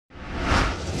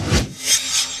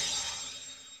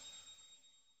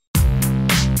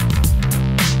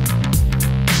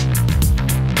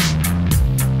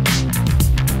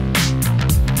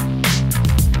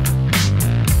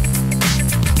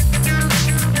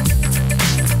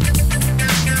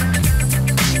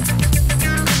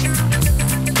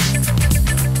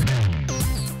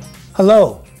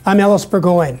Hello, I'm Ellis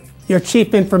Burgoyne, your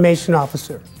Chief Information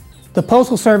Officer. The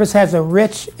Postal Service has a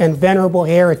rich and venerable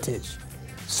heritage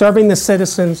serving the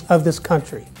citizens of this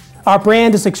country. Our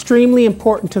brand is extremely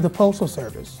important to the Postal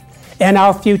Service and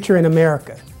our future in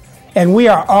America, and we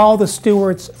are all the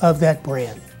stewards of that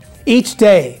brand. Each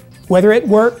day, whether at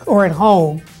work or at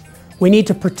home, we need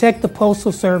to protect the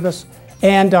Postal Service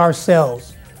and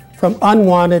ourselves from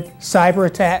unwanted cyber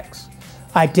attacks,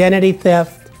 identity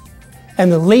theft,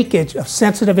 and the leakage of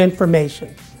sensitive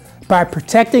information by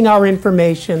protecting our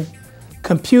information,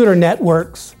 computer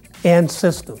networks, and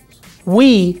systems.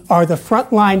 We are the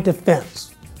frontline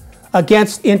defense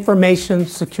against information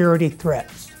security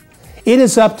threats. It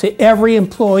is up to every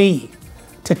employee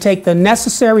to take the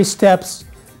necessary steps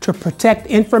to protect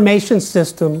information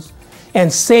systems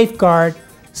and safeguard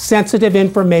sensitive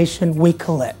information we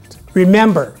collect.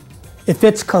 Remember, if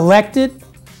it's collected,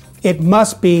 it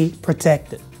must be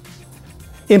protected.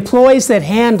 Employees that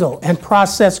handle and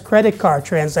process credit card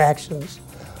transactions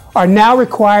are now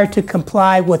required to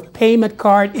comply with payment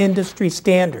card industry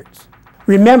standards.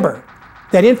 Remember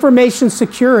that information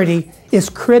security is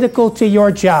critical to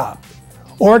your job,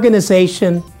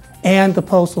 organization, and the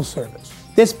Postal Service.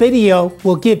 This video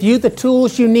will give you the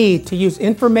tools you need to use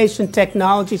information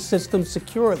technology systems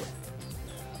securely.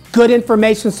 Good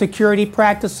information security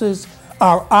practices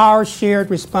are our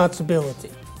shared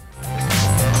responsibility.